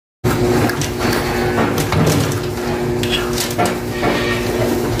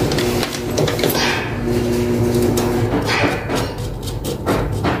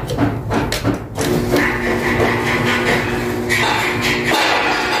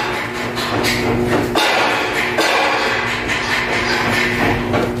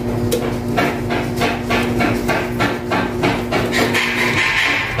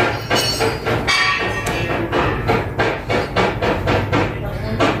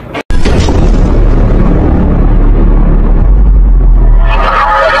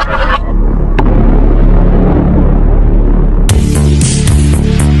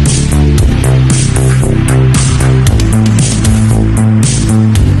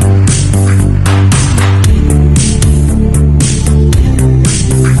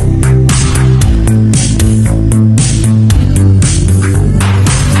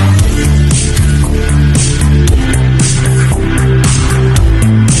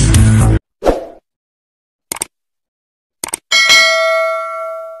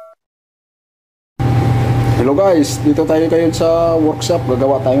guys, dito tayo kayo sa workshop.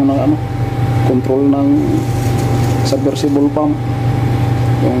 Gagawa tayo ng ano, control ng submersible pump.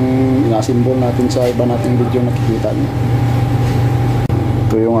 Yung inasimbol natin sa iba nating video nakikita niyo.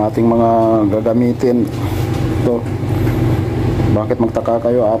 Ito yung ating mga gagamitin. Ito. Bakit magtaka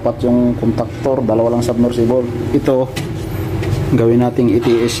kayo? Apat yung contactor, dalawa lang submersible. Ito, gawin nating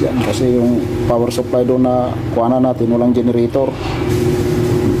ETS yan kasi yung power supply doon na kuha na natin, walang generator.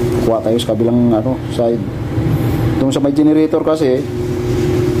 Kuha tayo sa kabilang ano, side. Doon sa may generator kasi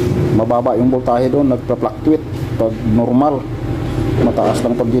mababa yung voltahe doon, nagpa-fluctuate. Pag normal, mataas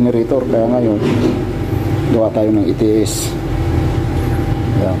lang pag generator. Kaya ngayon gawa tayo ng ETS.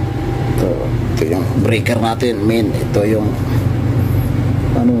 Yan. Ito yung breaker natin, main. Ito yung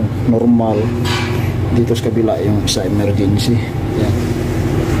ano, normal. Dito sa kabila yung sa emergency. Yan.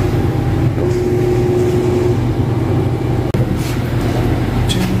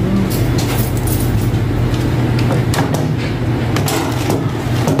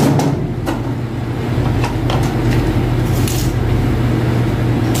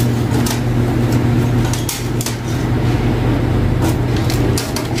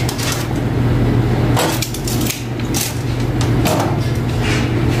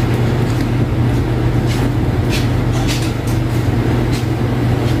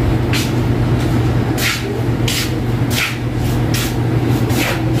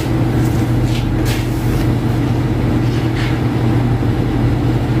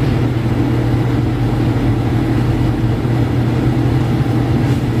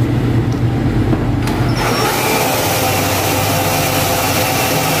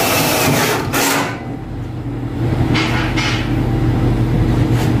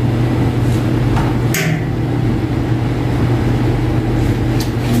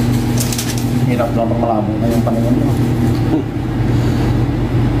 Hirap lang malabo na yung paningin mo.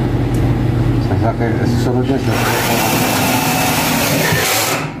 Sasakay, susunod na siya.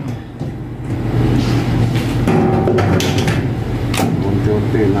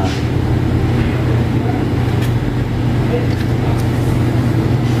 Unti-unti na.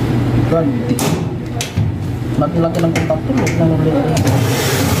 Ganti. Lagi-lagi ng kontaktor, huwag na ulit.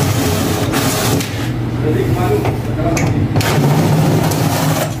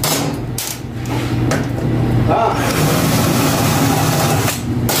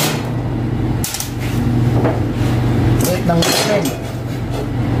 Wait ng rin.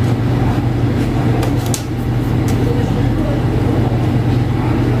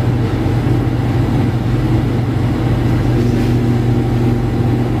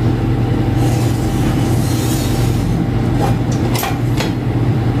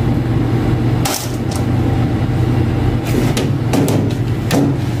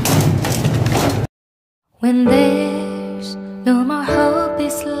 When there's no more hope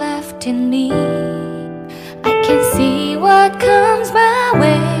is left in me, I can see what comes my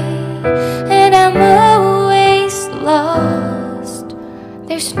way, and I'm always lost.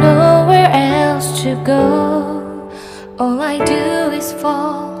 There's nowhere else to go. All I do is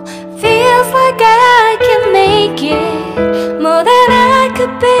fall. Feels like I can make it more than I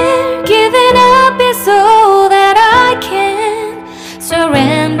could bear. Giving up is all that I can.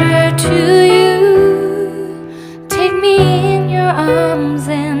 Surrender to you. Take me in your arms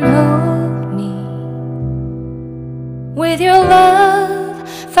and hold me. With your love,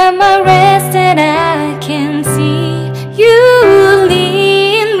 find my rest, and I can see you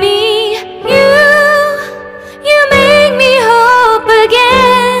lead me. You make me hope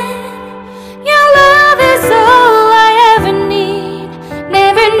again. Your love is all I ever need.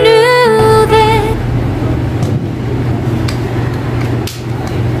 Never knew that.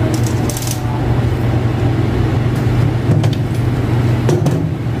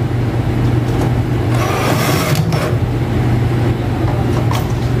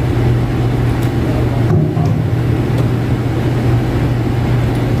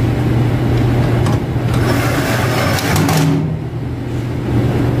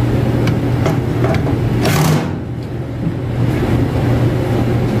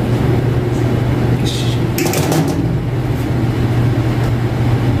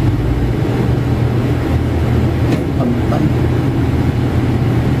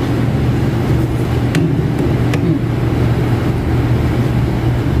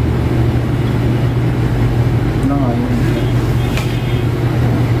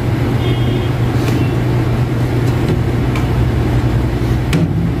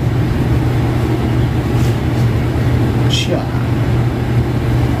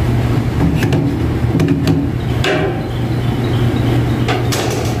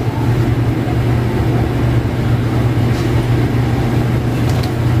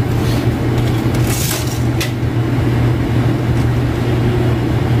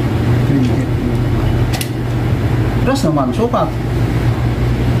 naman, sukat.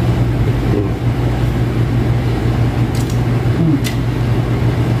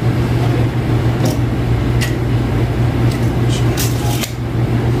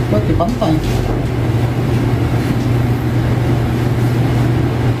 Ba't ipantay?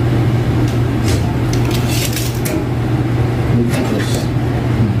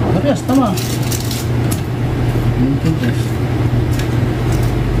 Parehas, tama.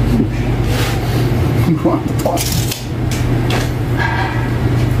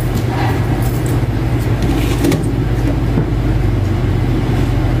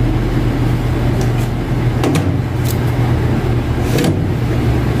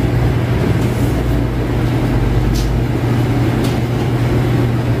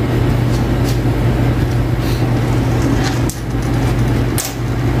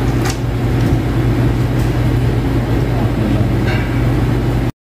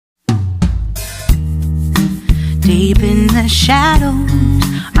 Deep in the shadows,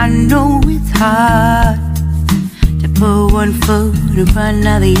 I know it's hard to put one foot in front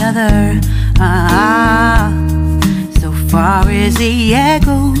of the other. So far as the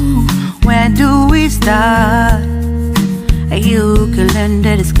echo, where do we start? You can learn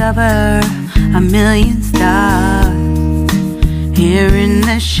to discover a million stars. Here in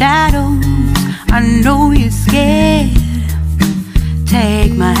the shadows, I know you're scared.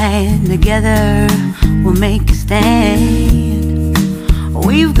 Take my hand, together we'll make a stand.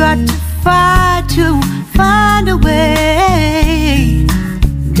 We've got to fight to find a way.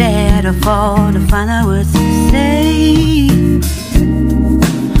 Dare to fall, to find out what to say.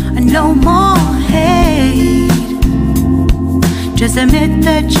 No more hate. Just admit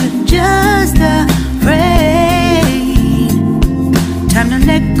that you're just afraid. Time to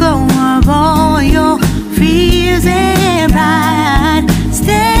let go of all your fears and pride.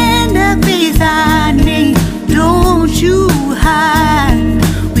 Stand up beside me, don't you hide.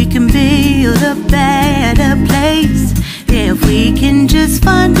 We can build a better place. If we can just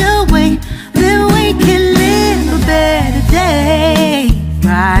find a way, then we can live a better day.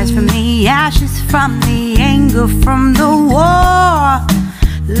 Rise from the ashes, from the anger, from the war.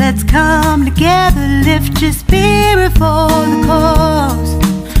 Let's come together, lift your spirit for the cause.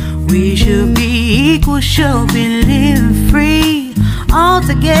 We should be equal, should be living free. All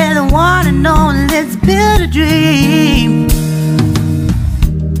together, one and all, let's build a dream.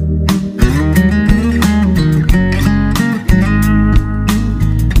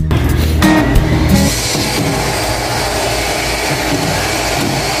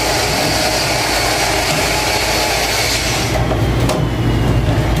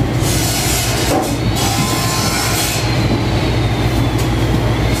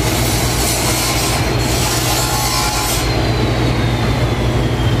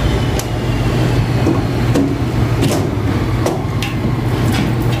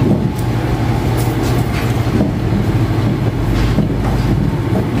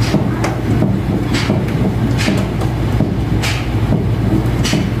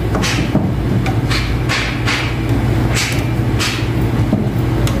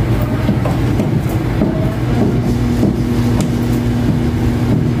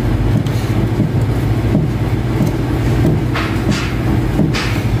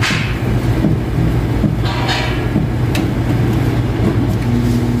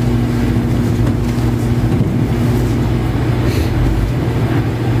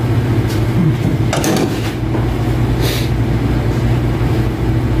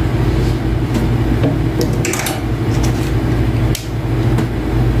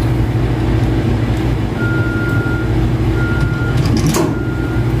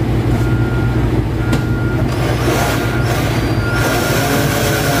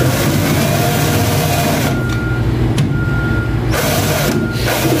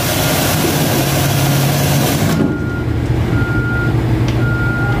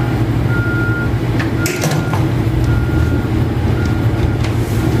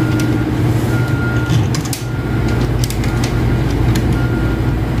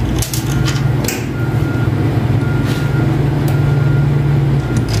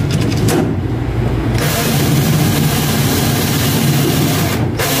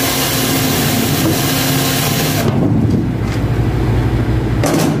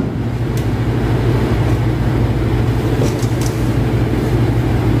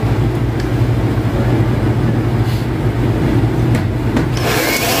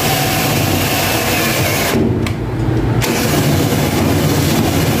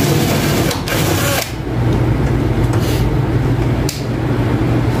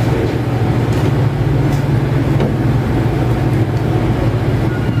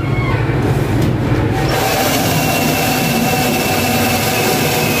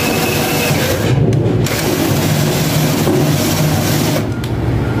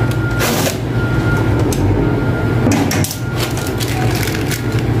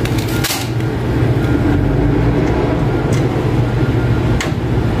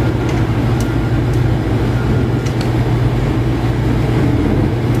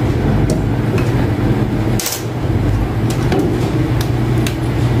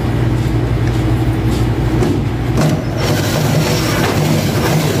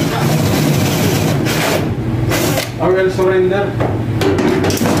 will surrender.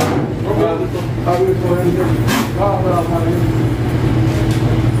 I will surrender.